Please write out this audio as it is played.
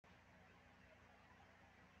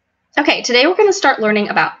Okay, today we're going to start learning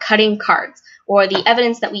about cutting cards, or the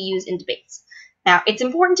evidence that we use in debates. Now, it's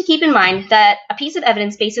important to keep in mind that a piece of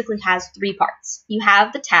evidence basically has three parts. You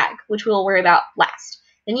have the tag, which we'll worry about last.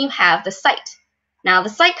 Then you have the cite. Now, the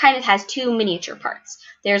cite kind of has two miniature parts.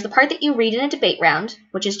 There's the part that you read in a debate round,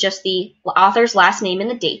 which is just the author's last name and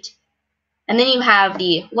the date. And then you have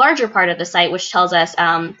the larger part of the cite, which tells us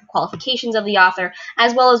the qualifications of the author,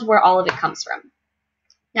 as well as where all of it comes from.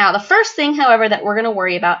 Now, the first thing, however, that we're going to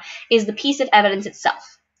worry about is the piece of evidence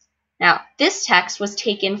itself. Now, this text was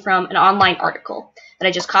taken from an online article that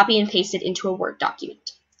I just copied and pasted into a Word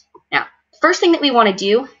document. Now, the first thing that we want to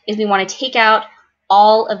do is we want to take out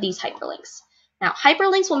all of these hyperlinks. Now,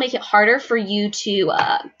 hyperlinks will make it harder for you to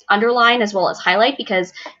underline as well as highlight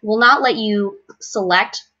because it will not let you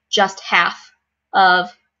select just half of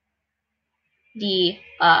the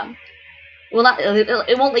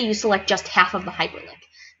it won't let you select just half of the hyperlink.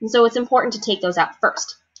 And so it's important to take those out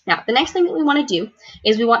first. Now, the next thing that we want to do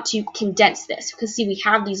is we want to condense this because, see, we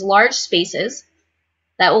have these large spaces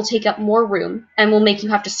that will take up more room and will make you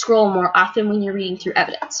have to scroll more often when you're reading through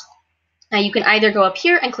evidence. Now, you can either go up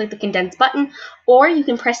here and click the condense button, or you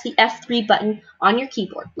can press the F3 button on your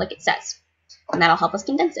keyboard, like it says, and that'll help us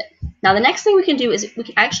condense it. Now, the next thing we can do is we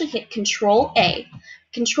can actually hit Control A.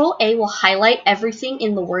 Control A will highlight everything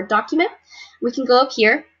in the Word document. We can go up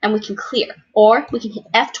here and we can clear, or we can hit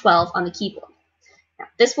F12 on the keyboard. Now,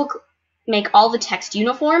 this will make all the text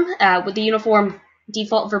uniform with the uniform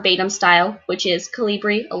default verbatim style, which is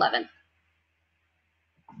Calibri 11.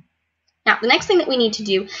 Now, the next thing that we need to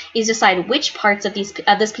do is decide which parts of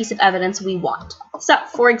this piece of evidence we want. So,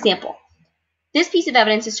 for example, this piece of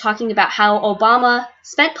evidence is talking about how Obama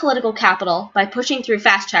spent political capital by pushing through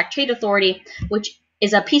fast-track trade authority, which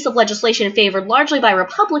is a piece of legislation favored largely by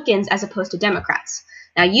Republicans as opposed to Democrats.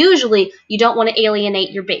 Now, usually, you don't want to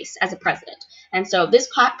alienate your base as a president, and so this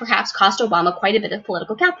perhaps cost Obama quite a bit of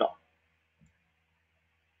political capital.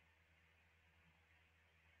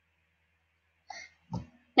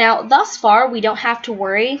 Now, thus far, we don't have to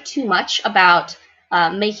worry too much about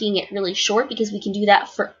making it really short because we can do that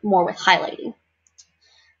more with highlighting.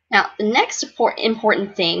 Now, the next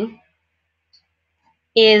important thing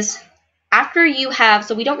is after you have,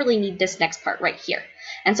 so we don't really need this next part right here.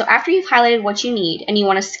 And so after you've highlighted what you need and you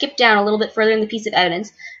want to skip down a little bit further in the piece of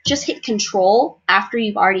evidence, just hit Control after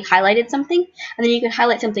you've already highlighted something, and then you can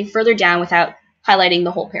highlight something further down without highlighting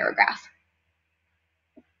the whole paragraph.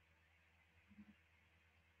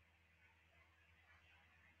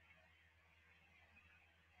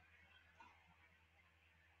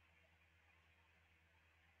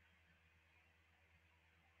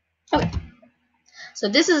 Okay, so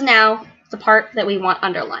this is now the part that we want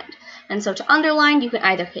underlined. And so to underline, you can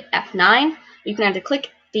either hit F9, you can either click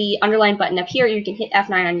the underline button up here, or you can hit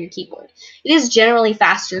F9 on your keyboard. It is generally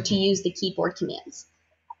faster to use the keyboard commands.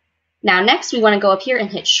 Now next, we want to go up here and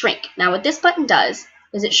hit Shrink. Now what this button does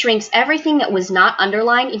is it shrinks everything that was not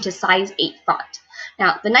underlined into size 8 font.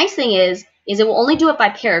 Now the nice thing is it will only do it by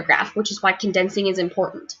paragraph, which is why condensing is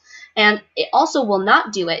important. And it also will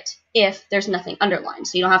not do it if there's nothing underlined.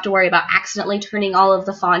 So you don't have to worry about accidentally turning all of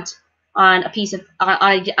the font on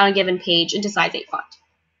a given page into size 8 font.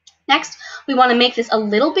 Next, we want to make this a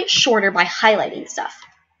little bit shorter by highlighting stuff.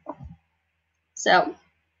 So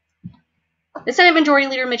the Senate Majority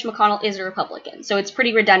Leader Mitch McConnell is a Republican, so it's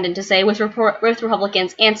pretty redundant to say with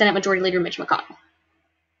Republicans and Senate Majority Leader Mitch McConnell.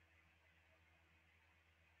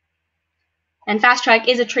 And fast track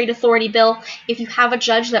is a trade authority bill. If you have a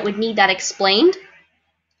judge that would need that explained,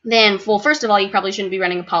 then, well, first of all, you probably shouldn't be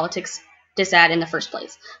running a politics dis-ad in the first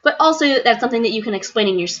place. But also, that's something that you can explain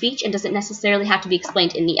in your speech and doesn't necessarily have to be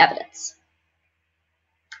explained in the evidence.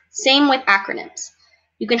 Same with acronyms.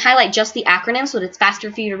 You can highlight just the acronym so that it's faster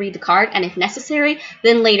for you to read the card, and if necessary,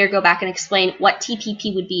 then later go back and explain what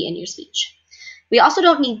TPP would be in your speech. We also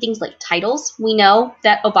don't need things like titles. We know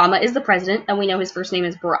that Obama is the president, and we know his first name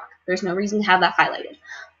is Barack. There's no reason to have that highlighted.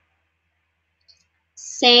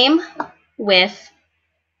 Same with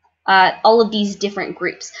all of these different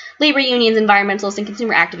groups. Labor unions, environmentalists, and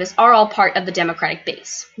consumer activists are all part of the Democratic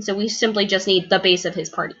base. So we simply just need the base of his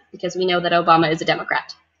party because we know that Obama is a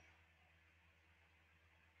Democrat.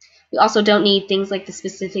 We also don't need things like the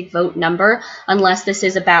specific vote number unless this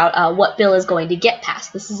is about what bill is going to get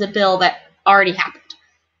passed. This is a bill that already happened.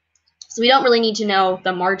 So we don't really need to know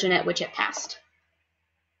the margin at which it passed.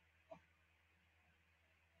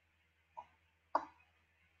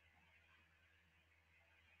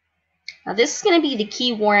 Now, this is going to be the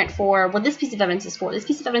key warrant for what this piece of evidence is for. This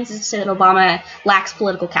piece of evidence is to say that Obama lacks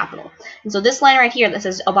political capital. And so this line right here that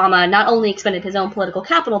says Obama not only expended his own political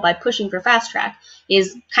capital by pushing for fast track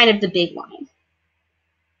is kind of the big line.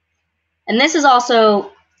 And this is also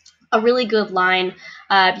a really good line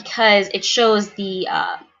because it shows the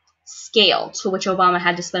scale to which Obama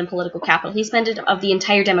had to spend political capital. He spent it of the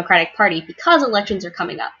entire Democratic Party because elections are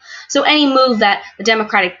coming up. So any move that the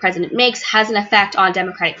Democratic president makes has an effect on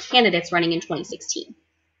Democratic candidates running in 2016.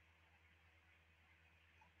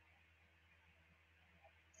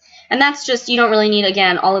 And that's just, you don't really need,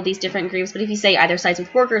 again, all of these different groups, but if you say either sides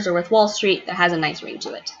with workers or with Wall Street, that has a nice ring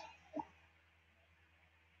to it.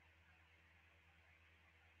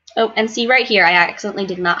 Oh, and see right here, I accidentally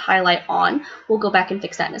did not highlight on. We'll go back and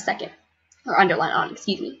fix that in a second. Or underline on,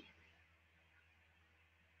 excuse me.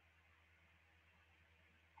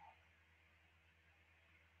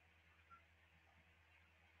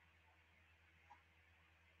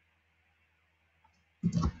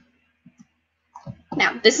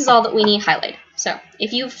 Now, this is all that we need highlighted. So,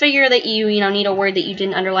 if you figure that you need a word that you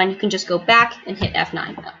didn't underline, you can just go back and hit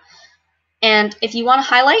F9. And if you want to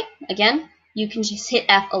highlight, again, you can just hit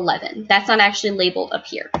F11. That's not actually labeled up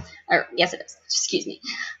here. Or, yes, it is. Excuse me.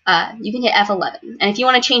 You can hit F11. And if you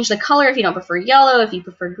want to change the color, if you don't prefer yellow, if you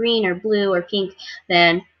prefer green or blue or pink,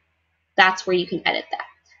 then that's where you can edit that.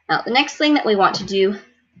 Now, the next thing that we want to do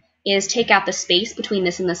is take out the space between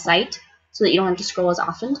this and the site so that you don't have to scroll as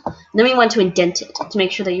often. And then we want to indent it to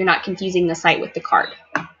make sure that you're not confusing the site with the card.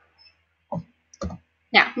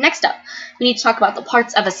 Now, next up, we need to talk about the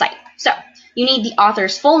parts of a site. So, you need the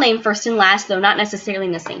author's full name first and last, though not necessarily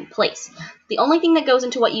in the same place. The only thing that goes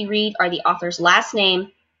into what you read are the author's last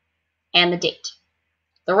name and the date.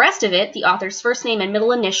 The rest of it, the author's first name and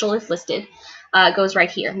middle initial if listed, goes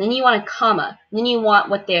right here. And then you want a comma. And then you want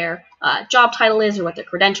what their job title is or what their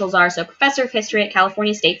credentials are. So, Professor of History at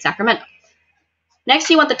California State, Sacramento. Next,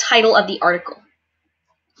 you want the title of the article,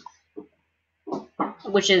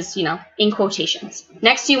 which is, in quotations.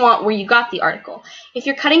 Next, you want where you got the article. If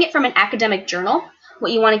you're cutting it from an academic journal,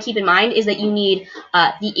 what you want to keep in mind is that you need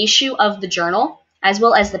the issue of the journal as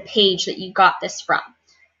well as the page that you got this from.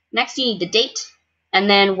 Next, you need the date and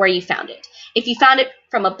then where you found it. If you found it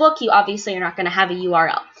from a book, you obviously are not going to have a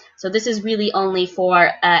URL. So this is really only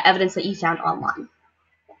for evidence that you found online.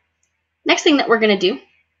 Next thing that we're going to do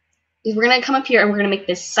is we're going to come up here and we're going to make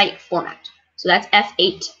this site format. So that's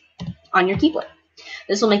F8 on your keyboard.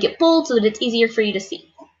 This will make it bold so that it's easier for you to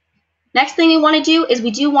see. Next thing we want to do is we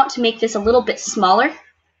do want to make this a little bit smaller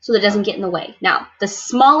so that it doesn't get in the way. Now, the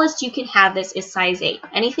smallest you can have this is size 8.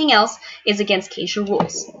 Anything else is against CASIA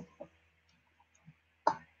rules.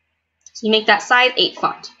 So you make that size 8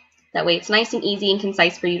 font. That way it's nice and easy and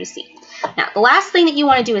concise for you to see. Now, the last thing that you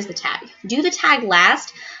want to do is the tag. Do the tag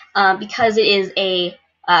last because it is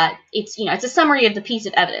it's a summary of the piece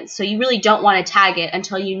of evidence. So you really don't want to tag it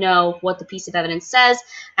until you know what the piece of evidence says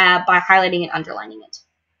by highlighting and underlining it.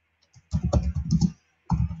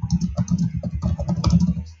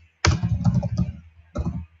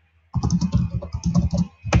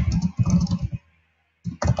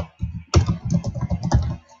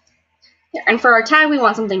 And for our tag, we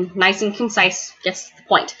want something nice and concise, gets to the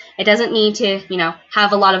point. It doesn't need to,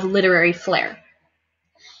 have a lot of literary flair.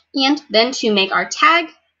 And then to make our tag,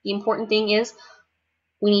 the important thing is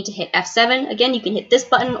we need to hit F7. Again, you can hit this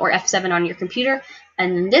button or F7 on your computer.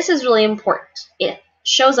 And this is really important. It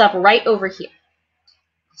shows up right over here.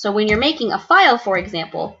 So when you're making a file, for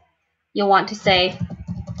example, you'll want to say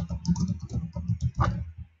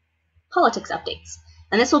politics updates.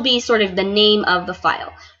 And this will be sort of the name of the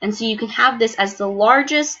file. And so you can have this as the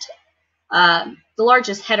largest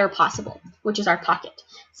header possible, which is our pocket.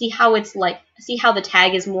 See how the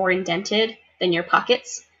tag is more indented than your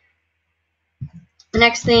pockets? The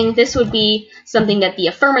next thing, this would be something that the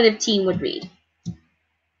affirmative team would read.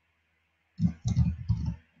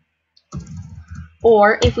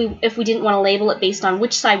 Or if we didn't want to label it based on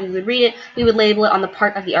which side we would read it, we would label it on the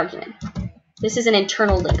part of the argument. This is an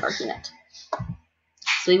internal link argument.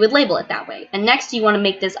 So we would label it that way. And next you want to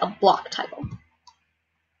make this a block title.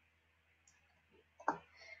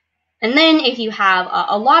 And then if you have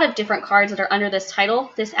a lot of different cards that are under this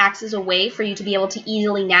title, this acts as a way for you to be able to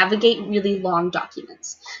easily navigate really long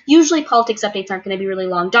documents. Usually politics updates aren't going to be really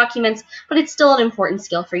long documents, but it's still an important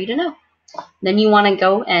skill for you to know. Then you want to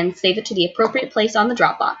go and save it to the appropriate place on the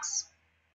Dropbox.